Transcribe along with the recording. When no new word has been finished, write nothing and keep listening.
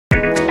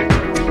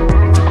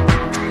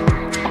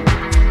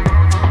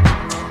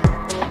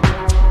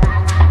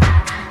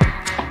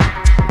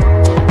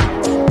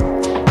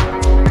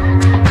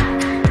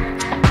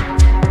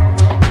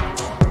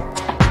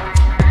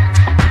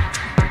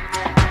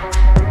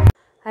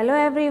Hello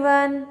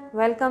everyone,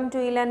 welcome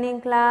to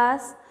e-learning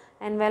class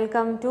and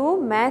welcome to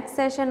math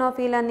session of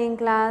e-learning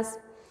class.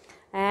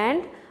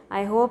 And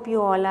I hope you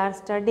all are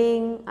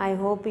studying, I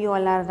hope you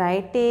all are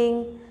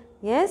writing.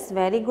 Yes,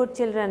 very good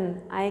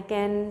children. I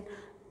can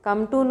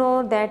come to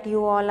know that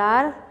you all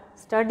are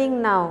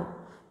studying now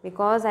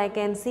because I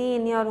can see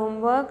in your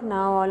homework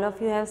now all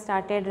of you have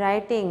started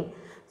writing.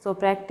 So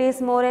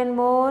practice more and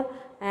more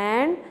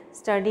and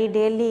study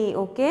daily,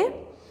 okay?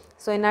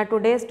 So in our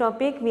today's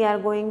topic we are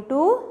going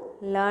to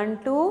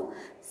learn to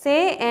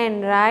say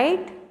and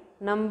write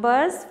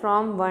numbers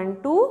from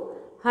 1 to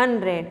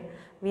 100.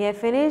 We have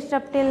finished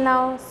up till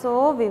now,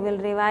 so we will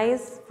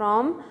revise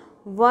from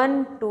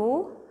 1 to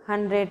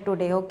 100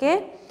 today,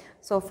 okay?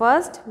 So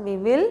first we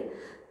will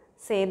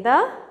say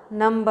the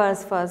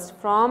numbers first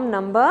from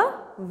number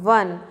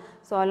 1.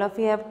 So all of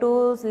you have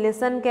to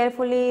listen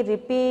carefully,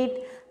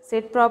 repeat,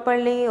 sit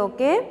properly,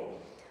 okay?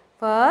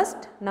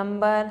 First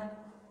number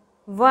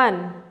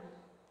 1,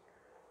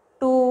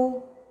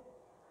 2,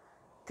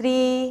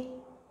 3,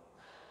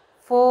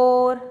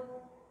 4,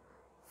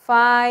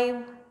 5,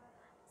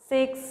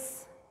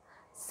 6,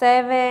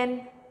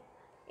 7,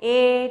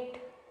 8,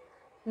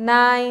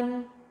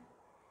 9,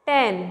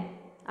 10.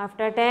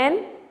 After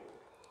 10,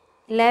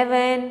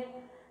 11,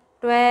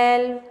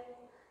 12,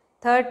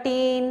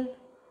 13,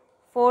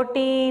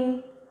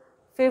 14,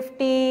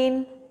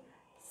 15,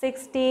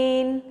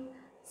 16,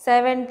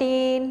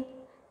 17,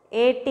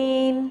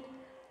 18,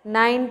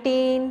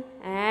 19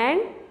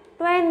 and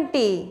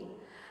 20.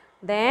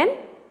 Then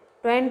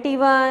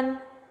 21,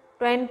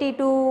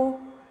 22,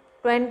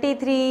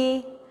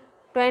 23,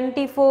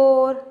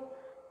 24,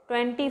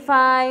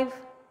 25,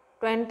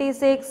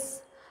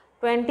 26,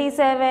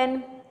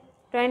 27,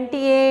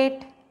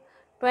 28,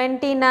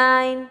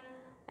 29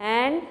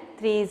 and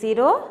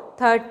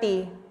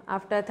 30.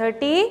 After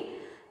 30,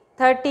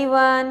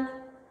 31,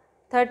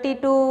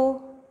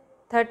 32,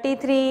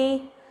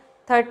 33,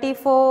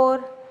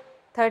 34,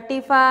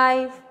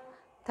 35,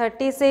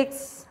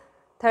 36,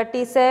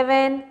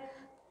 37,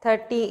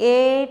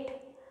 38,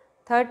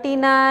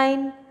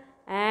 39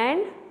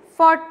 and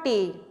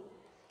 40.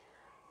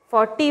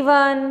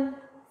 41,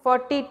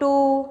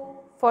 42,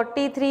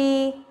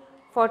 43,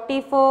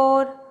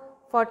 44,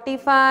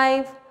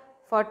 45,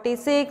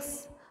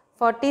 46,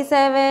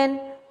 47,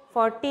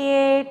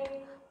 48,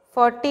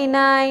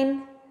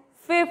 49,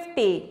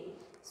 50.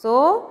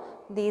 So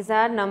these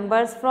are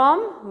numbers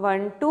from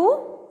 1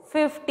 to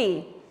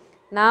 50.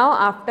 Now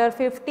after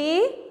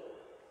 50,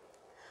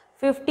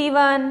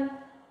 51,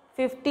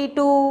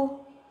 52,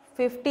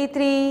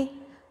 53,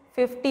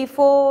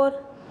 54,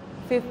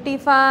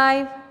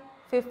 55,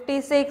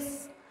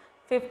 56,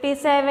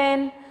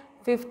 57,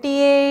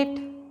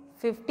 58,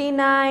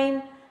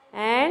 59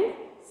 and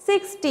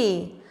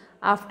 60.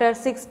 After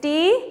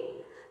 60,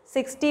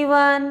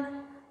 61,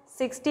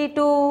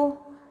 62,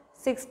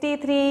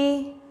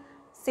 63,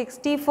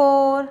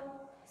 64,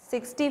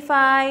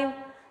 65,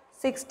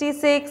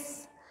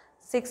 66,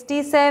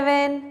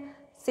 67,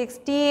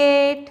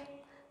 68,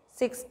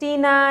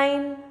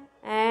 69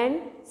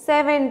 and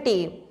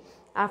 70.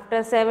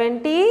 After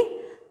 70,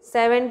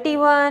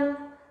 71,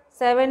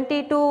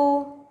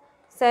 72,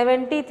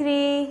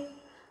 73,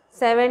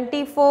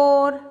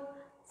 74,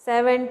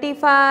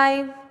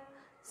 75,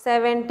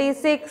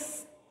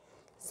 76,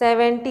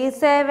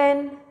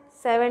 77,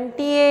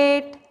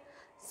 78,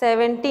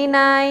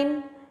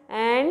 79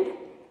 and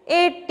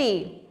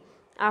 80.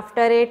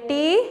 After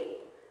 80,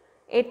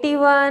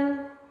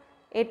 81,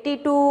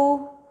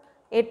 82,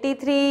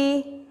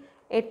 83,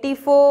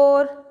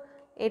 84,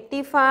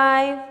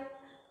 85,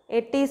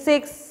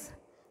 86,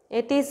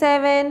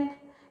 87,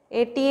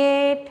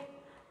 88,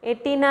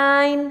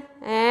 89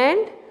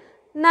 and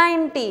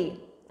 90.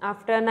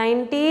 After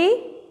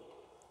 90,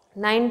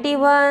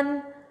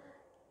 91,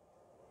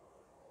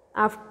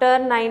 after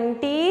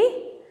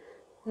 90,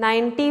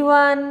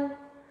 91,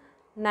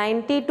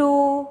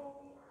 92,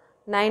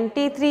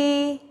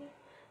 93,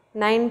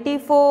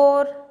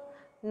 94,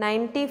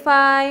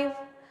 95,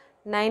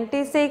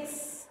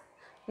 96,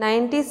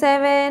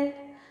 97,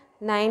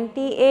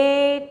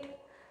 98,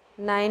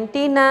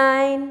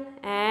 99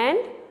 and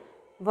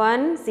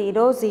 100,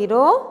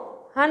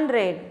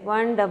 100,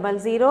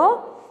 100,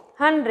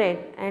 100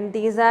 and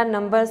these are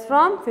numbers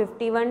from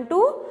 51 to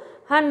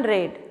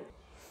 100.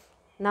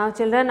 Now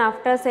children,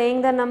 after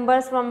saying the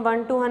numbers from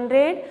 1 to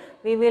 100,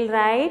 we will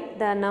write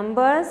the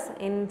numbers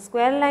in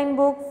square line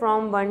book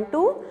from 1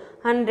 to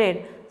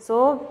 100.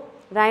 So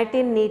write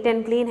in neat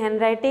and clean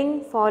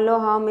handwriting, follow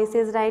how Miss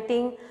is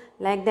writing,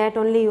 like that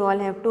only you all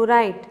have to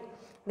write.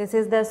 This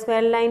is the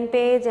square line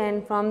page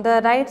and from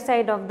the right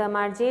side of the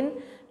margin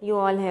you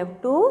all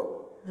have to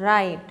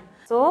write.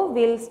 So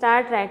we will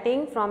start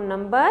writing from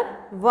number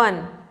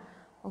 1,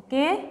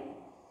 okay?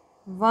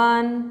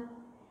 1,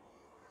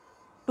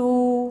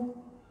 2,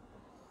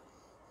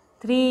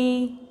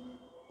 3,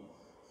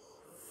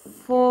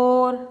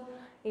 4,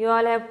 you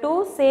all have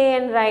to say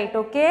and write,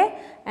 okay?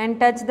 And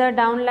touch the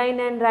down line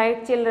and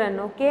write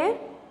children, okay?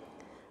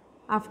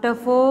 After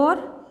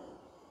 4,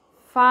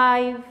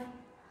 5,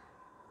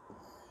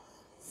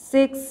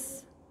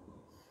 6,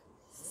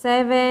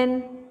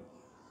 7,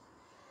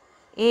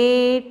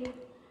 8,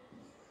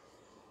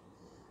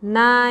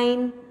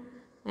 9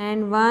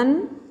 and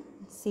 1,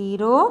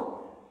 0,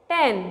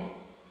 10.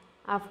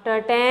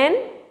 After 10,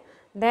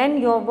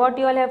 then what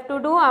you all have to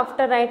do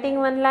after writing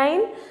one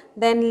line,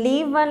 then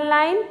leave one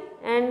line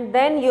and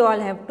then you all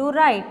have to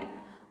write.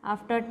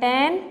 After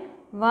 10,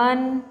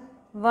 1,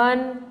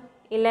 1,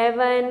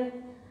 11,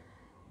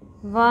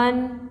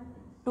 1,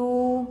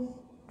 2,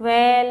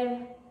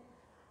 12,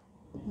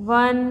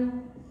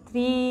 1,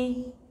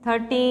 3,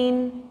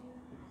 13,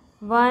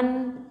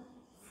 1,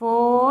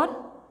 4,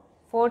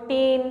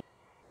 14.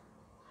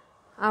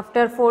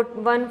 After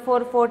 1,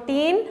 4,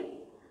 14,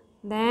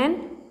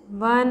 then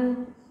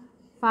 1,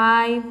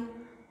 5,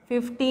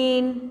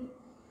 15,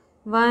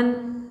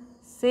 1,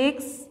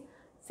 6,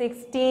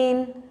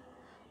 16,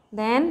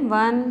 then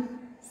 1,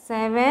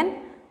 7,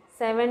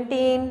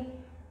 17,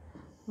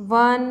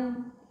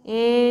 1,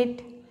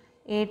 8,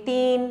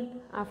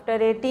 18, after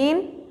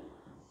 18,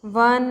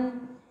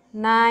 1,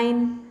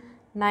 9,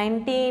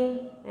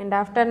 19 and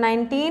after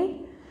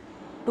 19,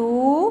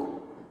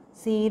 2,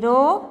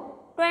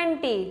 0,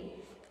 20.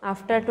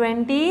 After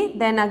 20,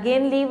 then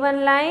again leave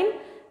one line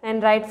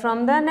and write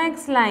from the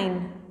next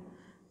line.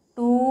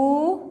 2,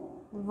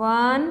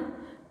 1,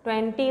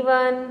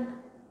 21,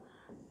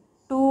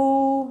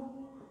 2,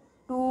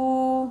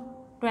 2,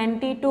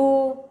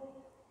 22,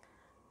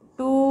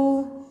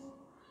 2,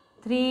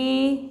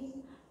 3,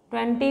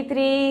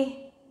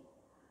 23,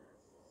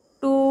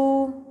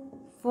 2,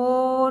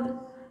 4,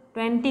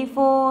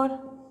 24,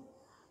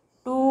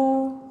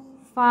 2,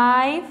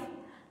 5,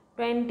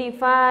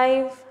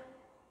 25,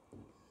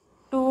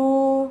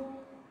 2,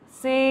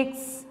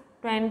 6,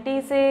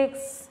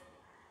 26,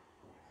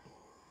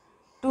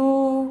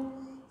 2,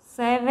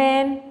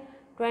 7,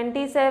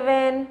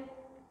 27,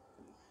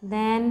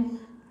 then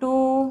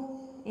 2,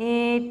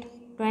 8,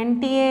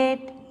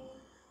 28,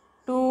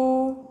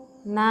 2,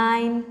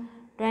 9,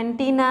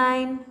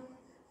 29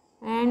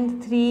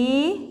 and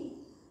 3,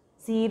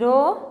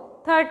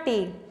 0,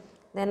 30.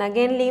 Then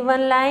again leave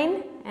one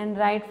line and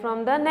write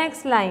from the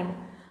next line.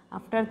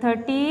 After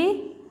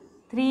 30,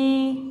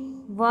 3,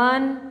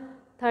 1,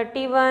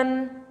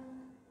 31,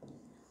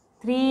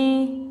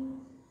 3,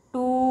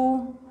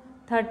 2,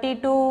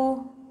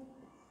 32,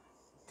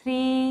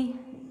 3,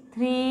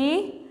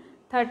 3,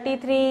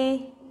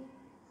 33,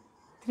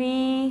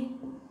 3,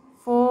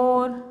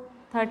 4,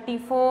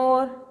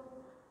 34,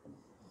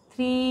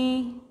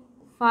 3,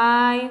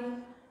 5,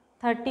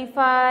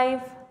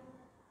 35,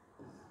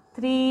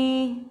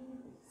 3,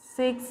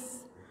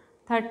 6,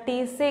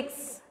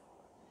 36,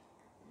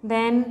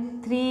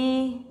 then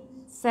 3,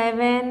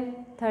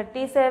 7,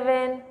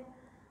 37,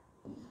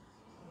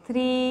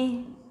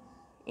 3,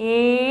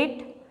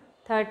 8,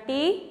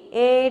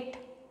 38,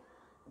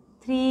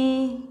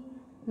 3,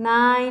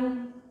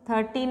 9,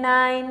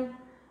 39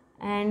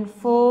 and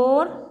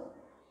 4,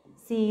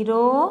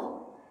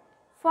 0,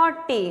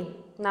 40.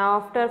 Now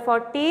after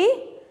 40,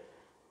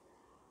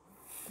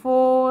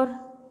 4,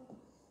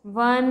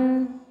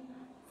 1,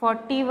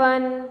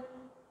 41,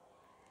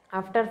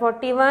 after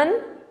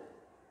 41,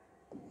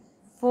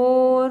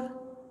 4,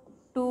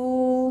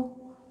 2,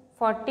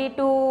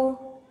 42,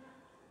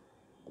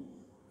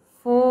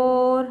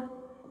 4,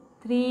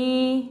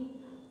 3,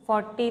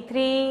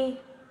 43,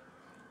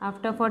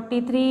 after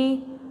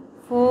 43,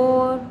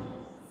 4,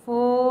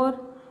 4,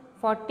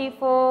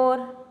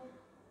 44,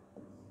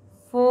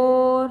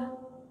 4,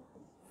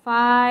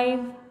 5,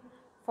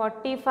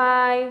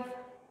 45,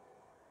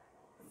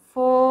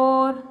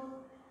 4,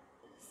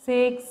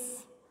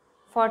 6,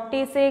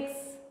 46,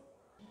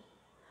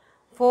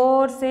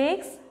 4,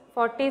 6,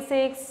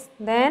 46,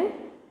 then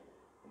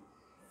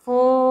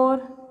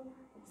 4,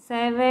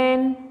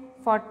 7,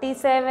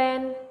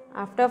 47,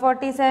 after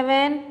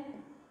 47,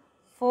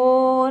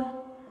 4,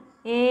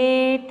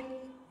 8,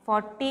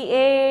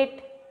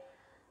 48,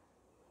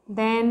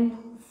 then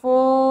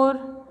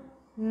 4,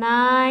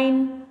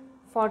 9,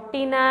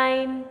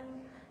 49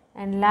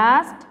 and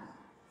last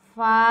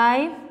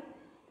 5,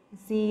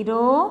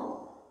 0,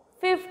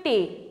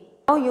 50.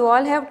 Now you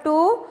all have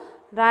to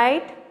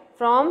write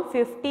from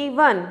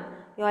 51.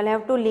 You all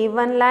have to leave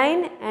one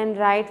line and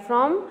write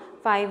from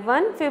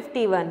 51,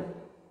 51.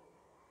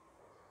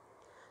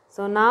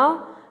 So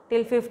now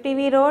till 50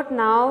 we wrote,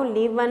 now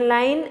leave one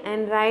line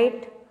and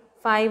write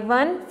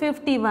 51,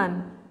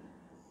 51.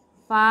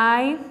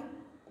 5,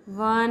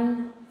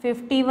 1,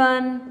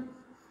 51,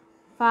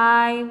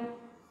 5,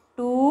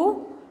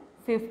 2,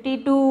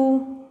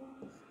 52,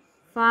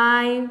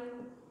 5,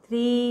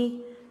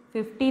 3,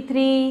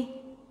 53,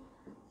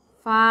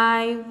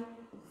 5,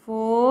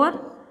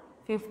 4,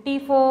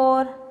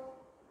 54,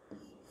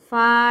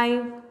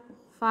 5,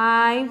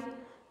 5,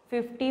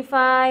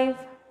 55,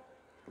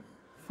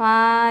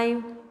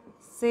 5,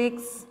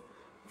 6,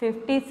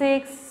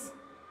 56,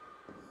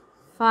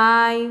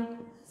 5,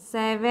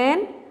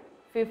 7,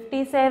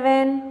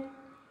 57,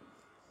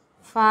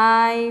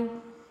 5,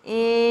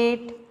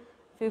 8,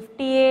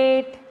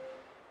 58,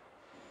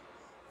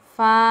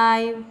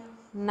 5,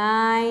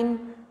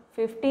 9,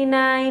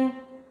 59,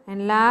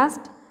 and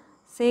last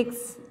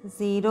 6,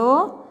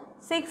 0,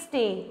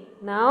 60.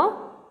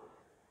 Now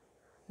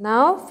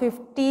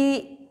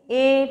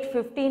 58,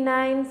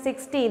 59,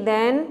 60.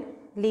 Then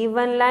leave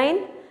one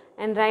line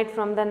and write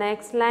from the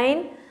next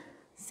line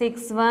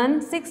 6,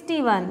 1,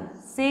 61.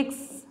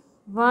 6,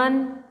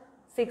 1,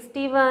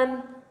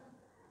 61.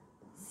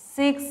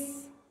 6,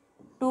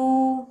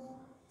 2,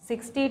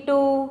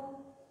 62.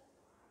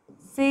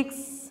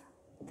 6,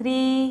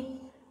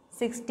 3,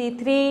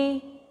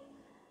 63.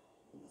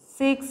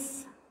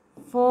 6,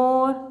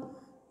 4,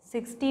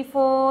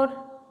 64.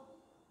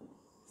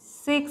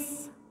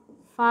 6,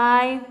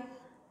 5,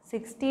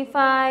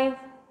 65.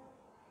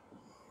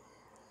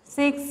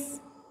 6,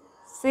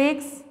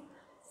 6,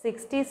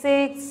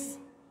 66.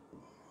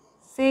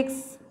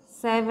 6,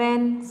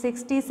 7,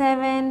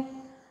 67.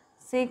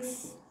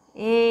 6,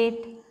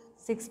 8,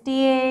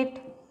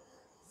 68.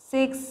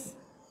 6,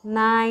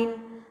 9,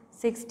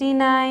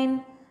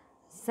 69.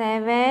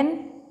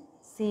 7,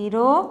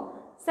 0,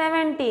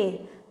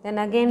 70. Then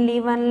again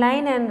leave one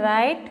line and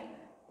write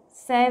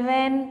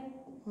 7,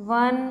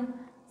 1,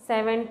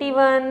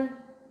 71.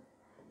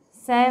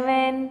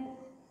 7,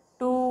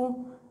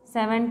 2,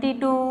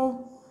 72.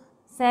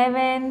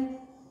 7,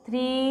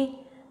 3,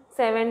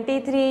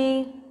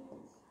 73.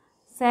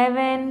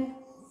 7,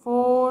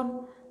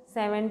 4,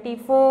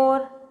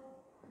 74.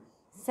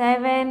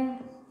 7,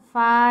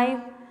 5,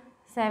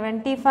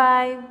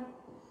 75.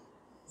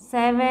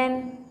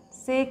 7,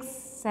 6,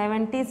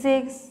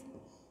 76.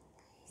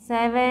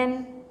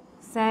 7,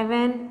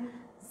 7,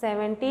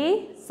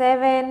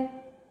 77.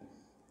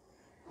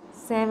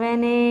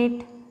 7,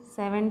 8,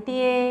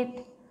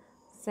 78.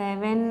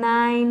 7,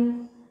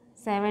 9,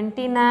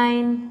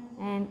 79.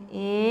 And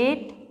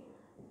 8,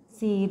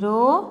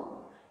 0,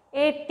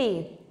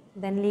 80.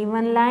 Then leave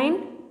one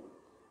line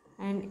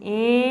and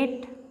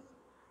 8,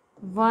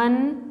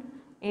 1,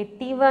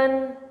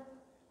 81.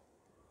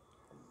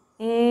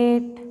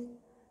 8,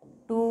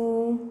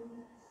 2,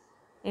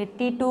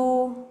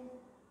 82.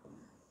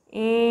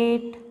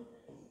 8,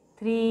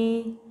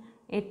 3,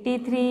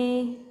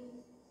 83.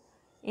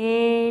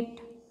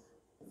 8,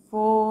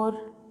 4,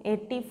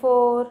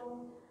 84.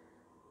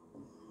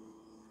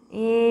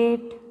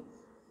 8,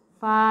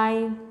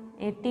 5,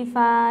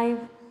 85.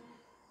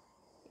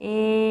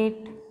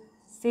 8,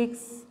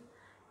 6,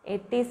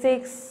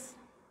 86.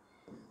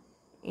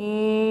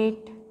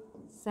 8,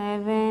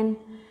 7,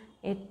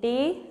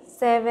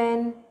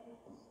 87.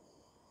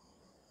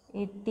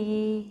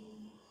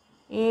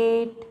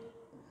 88,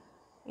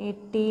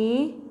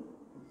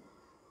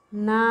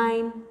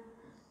 89,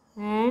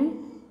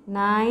 and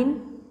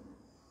 9,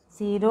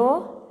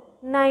 0,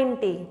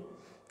 90.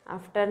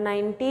 After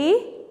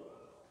 90,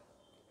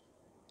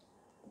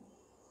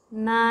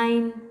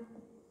 9,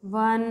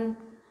 1,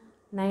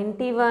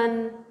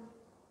 91.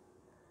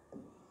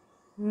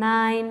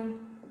 9,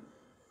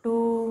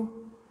 2,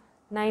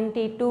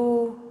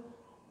 92.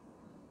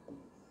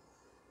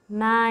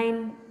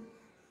 9,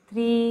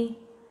 3,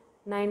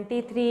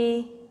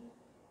 93.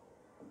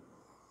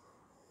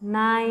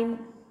 9,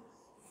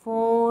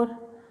 4,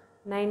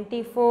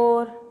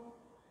 94.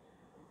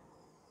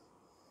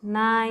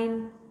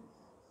 9,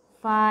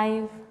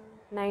 5,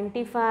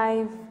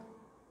 95.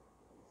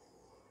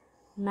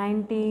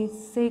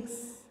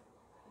 96,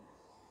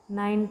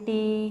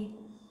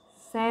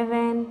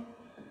 97.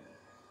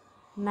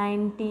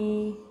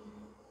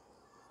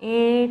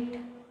 98,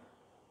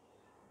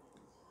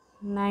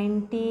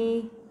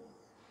 99,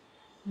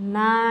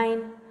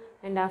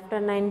 and after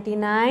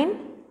 99,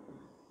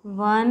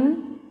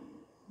 1,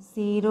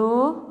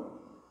 0,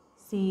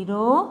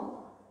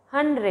 0,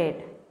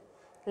 100.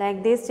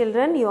 Like this,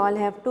 children, you all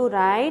have to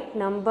write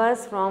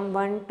numbers from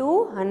 1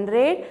 to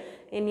 100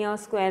 in your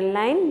square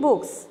line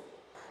books.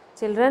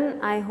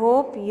 Children, I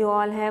hope you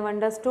all have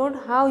understood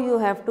how you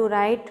have to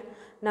write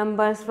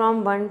numbers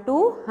from 1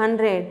 to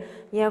 100.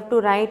 You have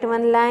to write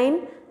one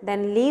line,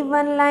 then leave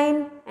one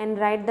line and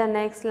write the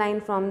next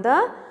line from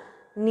the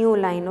new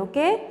line,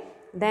 okay?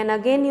 Then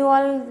again you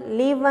all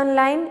leave one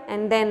line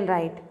and then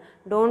write.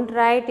 Don't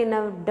write in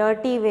a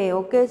dirty way,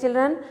 okay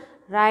children?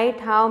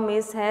 Write how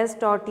Miss has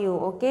taught you,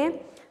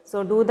 okay?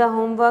 So do the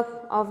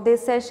homework of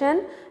this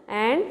session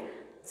and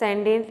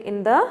send it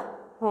in the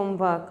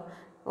homework.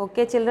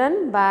 Okay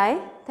children, bye.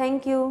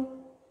 Thank you.